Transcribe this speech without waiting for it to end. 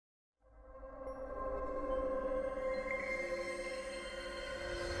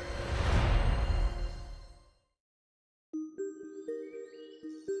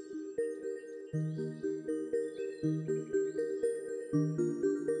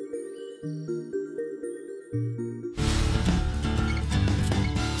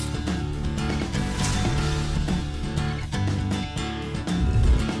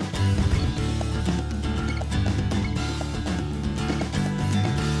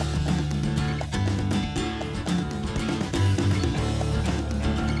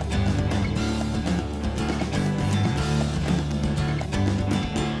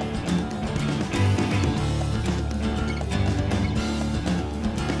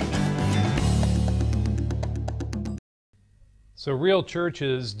So real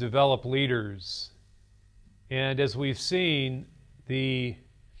churches develop leaders. And as we've seen, the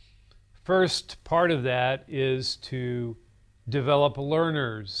first part of that is to develop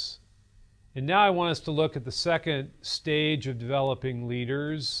learners. And now I want us to look at the second stage of developing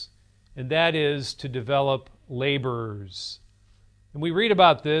leaders, and that is to develop laborers. And we read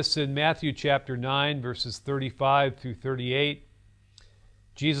about this in Matthew chapter 9, verses 35 through 38.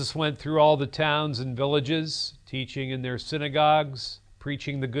 Jesus went through all the towns and villages, teaching in their synagogues,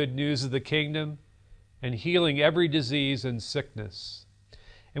 preaching the good news of the kingdom, and healing every disease and sickness.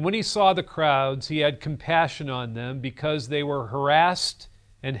 And when he saw the crowds, he had compassion on them because they were harassed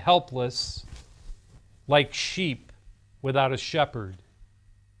and helpless, like sheep without a shepherd.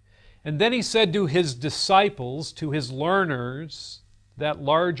 And then he said to his disciples, to his learners, that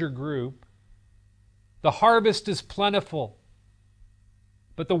larger group, "The harvest is plentiful,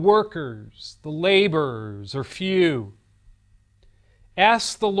 but the workers, the laborers, are few.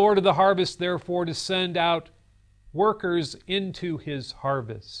 Ask the Lord of the harvest, therefore, to send out workers into his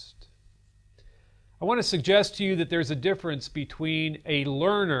harvest." I want to suggest to you that there's a difference between a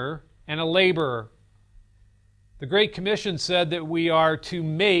learner and a laborer. The Great Commission said that we are to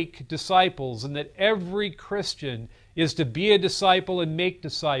make disciples and that every Christian is to be a disciple and make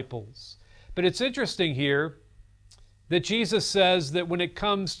disciples. But it's interesting here that Jesus says that when it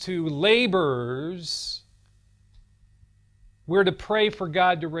comes to laborers, we're to pray for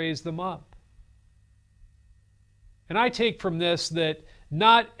God to raise them up. And I take from this that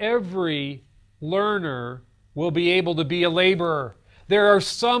not every learner will be able to be a laborer. There are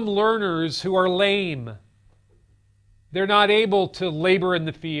some learners who are lame. They're not able to labor in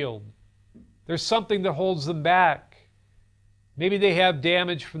the field. There's something that holds them back. Maybe they have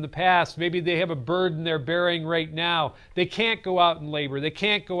damage from the past. Maybe they have a burden they're bearing right now. They can't go out and labor. They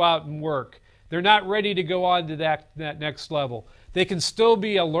can't go out and work. They're not ready to go on to that next level. They can still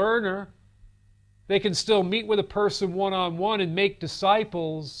be a learner. They can still meet with a person one-on-one and make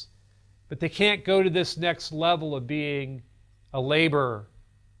disciples, but they can't go to this next level of being a laborer.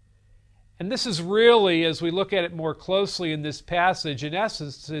 And this is really, as we look at it more closely in this passage, in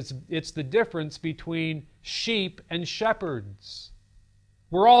essence, it's the difference between sheep and shepherds.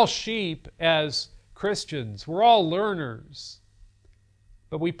 We're all sheep as Christians. We're all learners.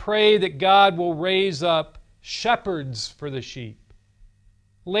 But we pray that God will raise up shepherds for the sheep,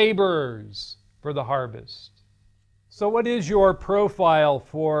 laborers for the harvest. So what is your profile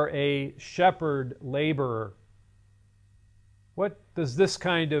for a shepherd laborer? What does this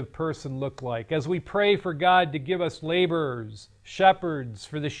kind of person look like? As we pray for God to give us laborers, shepherds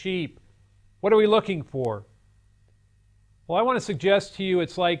for the sheep, what are we looking for? Well, I want to suggest to you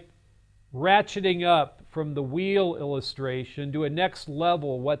it's like ratcheting up from the wheel illustration to a next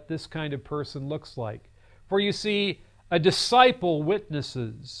level what this kind of person looks like. For you see, a disciple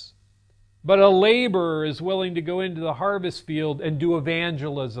witnesses, but a laborer is willing to go into the harvest field and do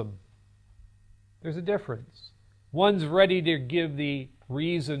evangelism. There's a difference. One's ready to give the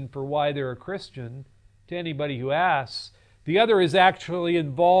reason for why they're a Christian to anybody who asks. The other is actually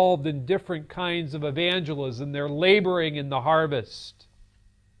involved in different kinds of evangelism. They're laboring in the harvest.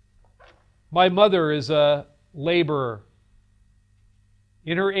 My mother is a laborer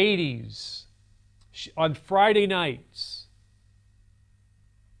in her 80s. On Friday nights,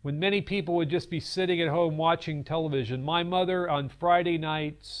 when many people would just be sitting at home watching television, my mother on Friday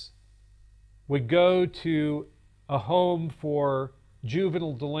nights would go to a home for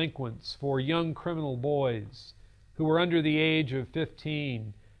juvenile delinquents, for young criminal boys who were under the age of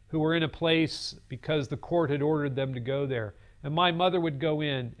 15, who were in a place because the court had ordered them to go there. And my mother would go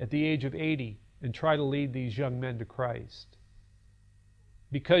in at the age of 80 and try to lead these young men to Christ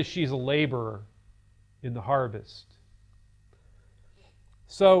because she's a laborer in the harvest.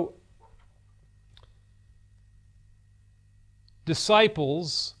 So,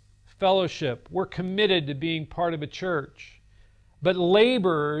 disciples, fellowship, we're committed to being part of a church. But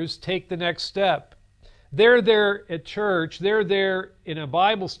laborers take the next step. They're there at church, they're there in a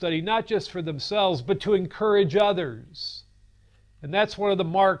Bible study, not just for themselves, but to encourage others. And that's one of the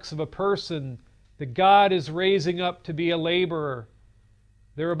marks of a person that God is raising up to be a laborer.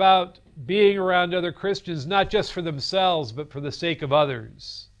 They're about being around other Christians, not just for themselves, but for the sake of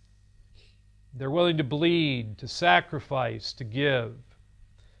others. They're willing to bleed, to sacrifice, to give.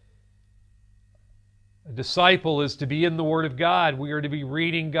 A disciple is to be in the Word of God. We are to be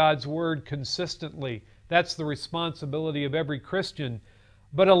reading God's Word consistently. That's the responsibility of every Christian.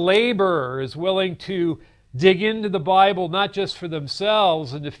 But a laborer is willing to dig into the Bible not just for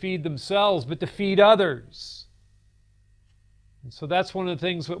themselves and to feed themselves, but to feed others. And so that's one of the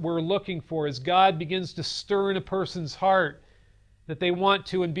things that we're looking for as God begins to stir in a person's heart that they want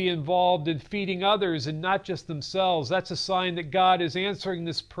to and be involved in feeding others and not just themselves. That's a sign that God is answering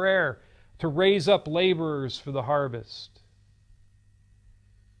this prayer to raise up laborers for the harvest.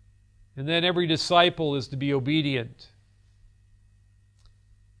 And then every disciple is to be obedient.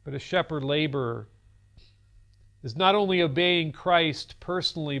 But a shepherd laborer is not only obeying Christ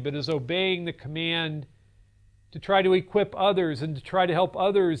personally, but is obeying the command to try to equip others and to try to help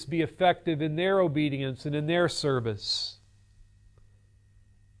others be effective in their obedience and in their service.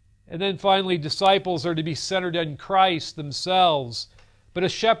 And then finally, disciples are to be centered on Christ themselves. But a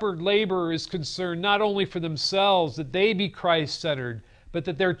shepherd laborer is concerned not only for themselves, that they be Christ-centered, but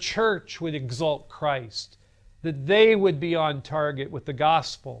that their church would exalt Christ, that they would be on target with the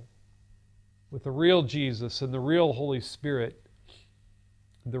gospel, with the real Jesus and the real Holy Spirit,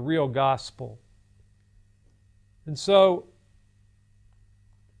 the real gospel. And so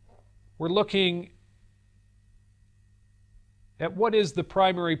we're looking at what is the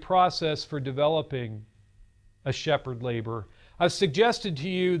primary process for developing a shepherd laborer. I've suggested to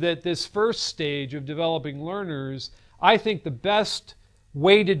you that this first stage of developing learners, I think the best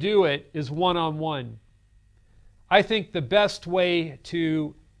way to do it is one-on-one. I think the best way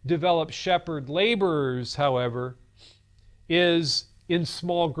to develop shepherd laborers, however, is in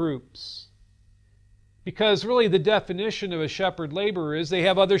small groups. Because really the definition of a shepherd laborer is they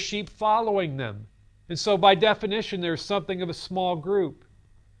have other sheep following them. And so by definition there's something of a small group.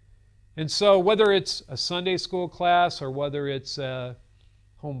 And so whether it's a Sunday school class or whether it's a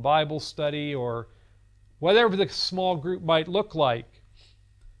home Bible study or whatever the small group might look like,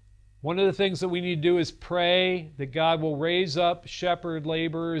 one of the things that we need to do is pray that God will raise up shepherd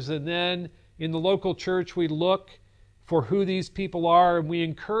laborers, and then in the local church we look for who these people are and we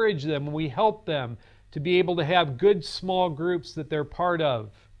encourage them and we help them to be able to have good small groups that they're part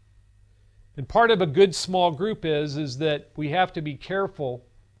of. And part of a good small group is that we have to be careful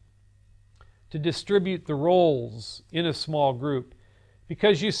to distribute the roles in a small group.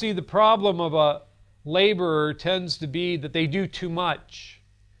 Because you see, the problem of a laborer tends to be that they do too much.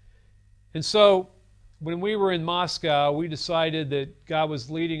 And so when we were in Moscow, we decided that God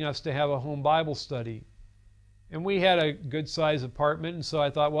was leading us to have a home Bible study. And we had a good-sized apartment, and so I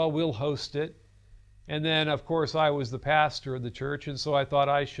thought, well, we'll host it. And then, of course, I was the pastor of the church, and so I thought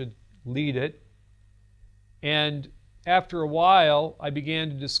I should lead it. And after a while, I began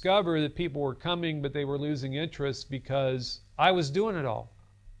to discover that people were coming, but they were losing interest because I was doing it all.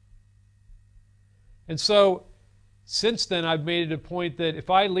 And so, since then, I've made it a point that if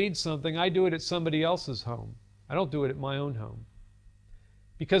I lead something, I do it at somebody else's home. I don't do it at my own home.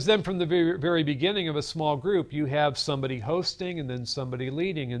 Because then from the very beginning of a small group, you have somebody hosting and then somebody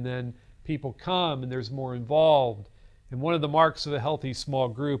leading, and then people come and there's more involved. And one of the marks of a healthy small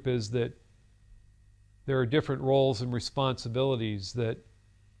group is that there are different roles and responsibilities. That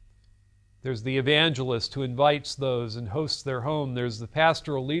there's the evangelist who invites those and hosts their home. There's the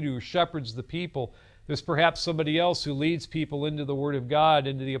pastoral leader who shepherds the people. There's perhaps somebody else who leads people into the Word of God,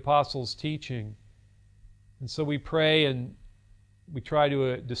 into the apostles' teaching. And so we pray and we try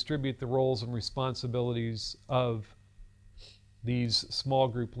to distribute the roles and responsibilities of these small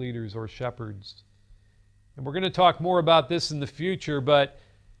group leaders or shepherds. And we're going to talk more about this in the future, but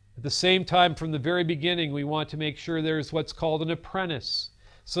at the same time, from the very beginning, we want to make sure there's what's called an apprentice.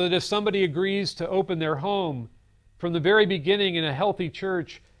 So that if somebody agrees to open their home, from the very beginning in a healthy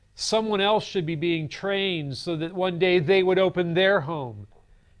church, someone else should be being trained so that one day they would open their home.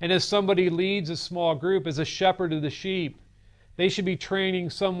 And as somebody leads a small group, as a shepherd of the sheep, they should be training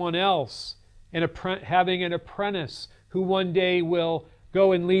someone else and having an apprentice who one day will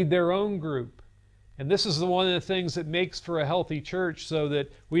go and lead their own group. And this is one of the things that makes for a healthy church, so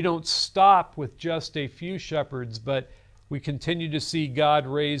that we don't stop with just a few shepherds, but we continue to see God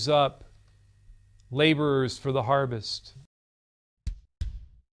raise up laborers for the harvest.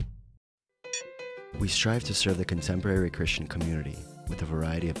 We strive to serve the contemporary Christian community with a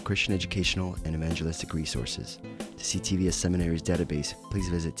variety of Christian educational and evangelistic resources. To see TVS Seminary's database, please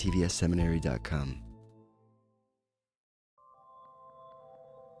visit tvsseminary.com.